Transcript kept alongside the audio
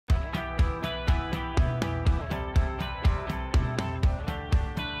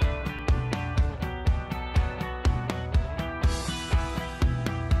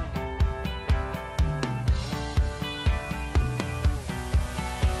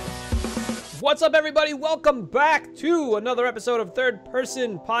What's up, everybody? Welcome back to another episode of Third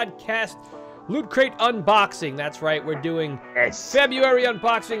Person Podcast Loot Crate Unboxing. That's right, we're doing February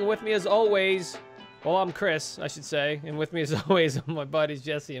unboxing. With me as always, well, I'm Chris, I should say, and with me as always are my buddies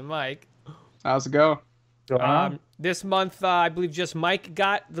Jesse and Mike. How's it go? This month, I believe just Mike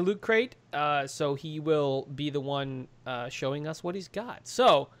got the Loot Crate, so he will be the one showing us what he's got.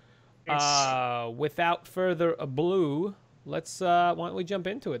 So, without further ado, let's why don't we jump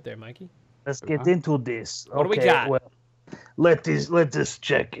into it there, Mikey? Let's get into this. What do we got? Well, let us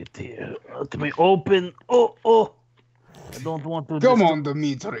check it here. Let me open. Oh! I don't want to. Come on,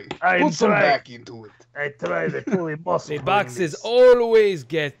 Dimitri. Put some back into it. I tried to fully muscle. The boxes always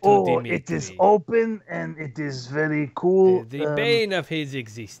get to Dimitri. It is open and it is very cool. The bane of his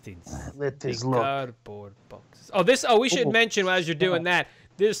existence. Let us the look. Cardboard boxes. Oh, this. Oh, we should mention as you're doing that.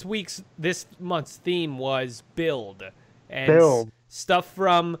 This month's theme was build and stuff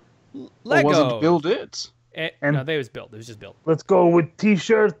from Lego. It wasn't build it. No, they was built. It was just built. Let's go with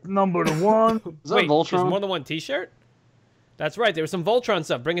T-shirt number 1. Is that Wait, Voltron? there's more than one T-shirt? That's right. There was some Voltron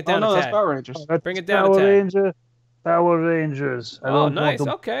stuff. Bring it down Oh, no, a that's tad. Power Rangers. Bring it down a tad. Power Rangers. Oh, nice.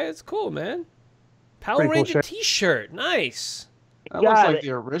 Okay, it's cool, man. Power Ranger T-shirt. Nice. That looks like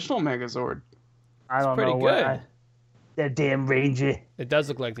the original Megazord. I don't pretty know. good. That damn Ranger. It does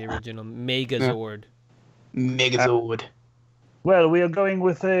look like the original Megazord. Megazord. Well, we are going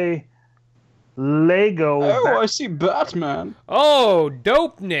with a Lego. Oh, I see Batman. Oh,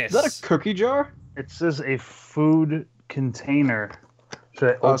 dopeness. Is that a cookie jar? It says a food container. Should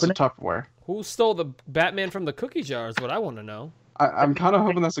I It's open it? Tupperware. Who stole the Batman from the cookie jar is what I want to know. I'm kind of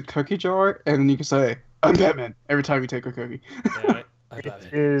hoping that's a cookie jar, and then you can say, I'm Batman, every time you take a cookie. Yeah, I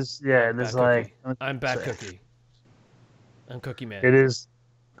It is, yeah, it is like... I'm Bat Cookie. I'm Cookie Man. It is...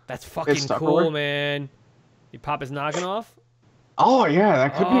 That's fucking cool, man. You pop his noggin off? Oh, yeah,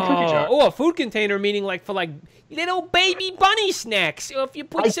 that could be a cookie jar. Oh, a food container, meaning like for like little baby bunny snacks. Or if you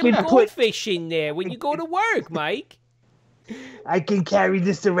put some goldfish in there when you go to work, Mike. I can carry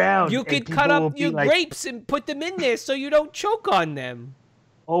this around. You could cut up your grapes and put them in there so you don't choke on them.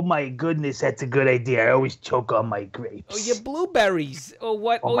 Oh my goodness, that's a good idea. I always choke on my grapes. Or your blueberries. Or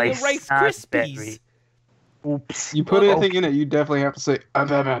what? Or your Rice Krispies. Oops. You put anything in it, you definitely have to say, I'm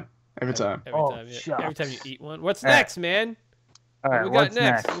Batman, every time. Every time you eat one. What's next, man? All right, what we got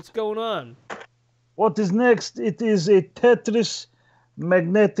next? What's going on? What is next? It is a Tetris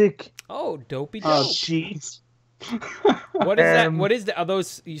magnetic. Oh, dopey dope. Sheets. What is that? What is that? Are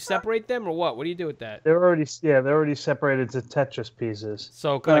those, you separate them or what? What do you do with that? They're already separated into Tetris pieces.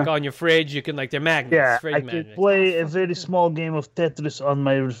 So like on your fridge, you can they're magnets. Yeah, I can play a very small game of Tetris on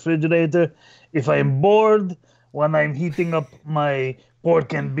my refrigerator if I'm bored when I'm heating up my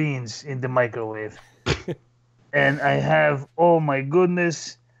pork and beans in the microwave. And I have, oh my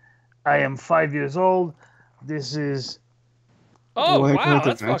goodness, I am 5 years old. This is... Oh, wow,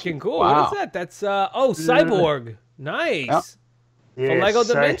 that's fucking cool. Wow. What is that? That's, Cyborg. Nice. Yeah, for Lego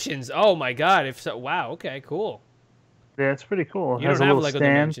Dimensions. Oh my god, if so, wow, okay, cool. Yeah, it's pretty cool. You don't have Lego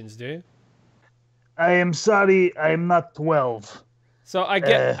Dimensions, do you? I am sorry, I am not 12. So I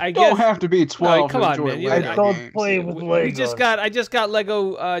guess don't have to be 12. Come on, man. I don't play with Lego. I just got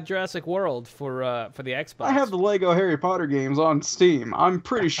Lego Jurassic World for the Xbox. I have the Lego Harry Potter games on Steam. I'm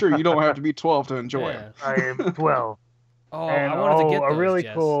pretty sure you don't have to be 12 to enjoy them. I am 12. Oh, and I wanted to get those, really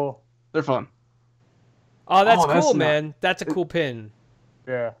cool. They're fun. Oh, that's cool, man. That's a cool pin.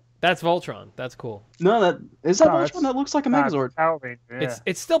 Yeah. That's Voltron. That's cool. No, is that Voltron? That looks like a Megazord. Power Ranger, yeah.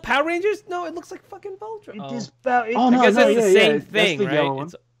 It's still Power Rangers? No, it looks like fucking Voltron. It is I guess it's the same thing,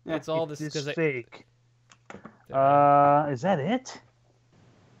 right? It's all this because fake. Is that it?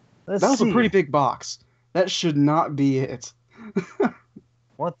 That was a pretty big box. That should not be it.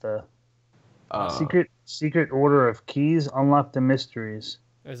 What the? Secret Order of Keys, Unlock the Mysteries.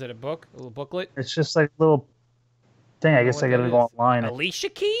 Is it a book? A little booklet? It's just like a little thing. I guess I gotta go online. Alicia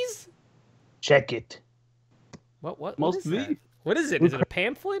Keys? Check it. What is that? What is it? Is it a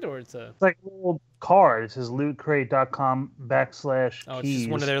pamphlet or it's a... It's like a little card. It says lootcrate.com/keys. Oh, it's just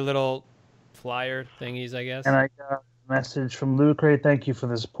one of their little flyer thingies, I guess. And I got a message from Lootcrate. Thank you for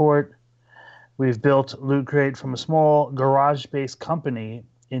the support. We've built Lootcrate from a small garage-based company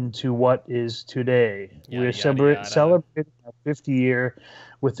into what is today. We're celebrating our 50th year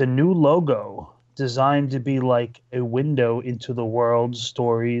with a new logo designed to be like a window into the world,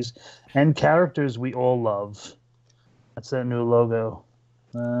 stories, and characters we all love. That's that new logo.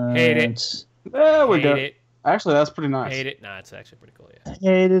 Hate it. There we go. Actually, that's pretty nice. Hate it. Nah, it's actually pretty cool, yeah.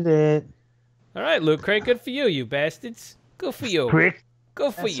 Hated it. All right, Loot Crate, good for you, you bastards. Good for you. Prick. Go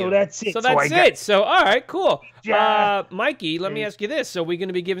for you. So that's it. So that's it. So, all right, cool. Yeah. Mikey, let me ask you this. So, are we going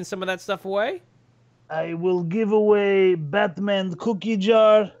to be giving some of that stuff away? I will give away Batman cookie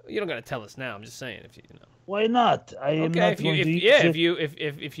jar. You don't got to tell us now. I'm just saying, if you know. Why not? I am not going to use it.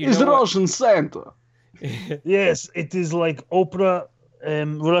 If you Is know it Russian Santa? Yes, it is like Oprah,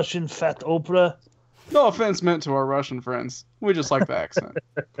 Russian fat Oprah. No offense meant to our Russian friends. We just like the accent.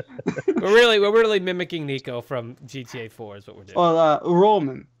 we're really mimicking Niko from GTA 4 is what we're doing.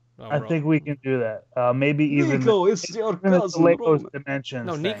 Roman. I think we can do that. Maybe even Niko, it's your cousin. Lego's Dimensions.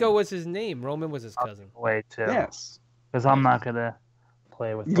 No, thing. Niko was his name. Roman was his cousin. Way too. Yes. Because I'm not gonna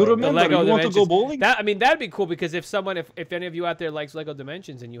play with. You remember? Lego You want to go bowling? That'd be cool because if any of you out there likes Lego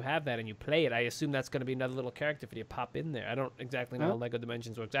Dimensions and you have that and you play it, I assume that's gonna be another little character for you to pop in there. I don't exactly know how Lego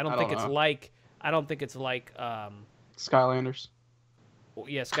Dimensions works. I don't think it's like Skylanders.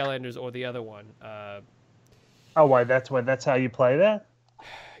 Yeah, Skylanders or the other one. That's how you play that?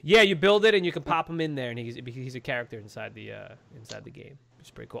 Yeah, you build it and you can pop him in there, and he's a character inside the game.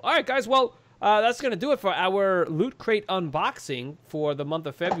 It's pretty cool. All right, guys. Well, that's gonna do it for our Loot Crate unboxing for the month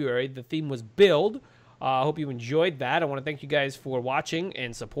of February. The theme was build. I hope you enjoyed that. I want to thank you guys for watching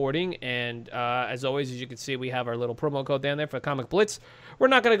and supporting. And as always, as you can see, we have our little promo code down there for Comic Blitz. We're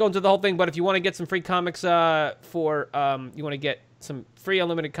not going to go into the whole thing, but if you want to get some free comics you want to get some free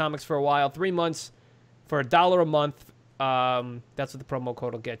unlimited comics for a while, 3 months for $1 a month, that's what the promo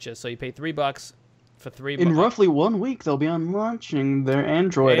code will get you. So you pay $3 for 3 months. In roughly 1 week, they'll be launching their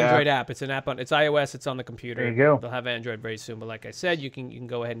Android app. It's an app it's iOS. It's on the computer. There you go. They'll have Android very soon. But like I said, you can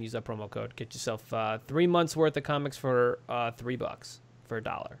go ahead and use that promo code. Get yourself 3 months worth of comics for $3 for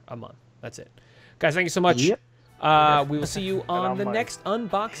 $1 a month. That's it, guys. Thank you so much. Yep. We will see you on the next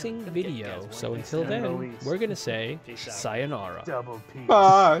unboxing video. So until then, we're gonna say sayonara. Double P.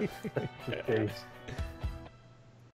 Bye. Peace.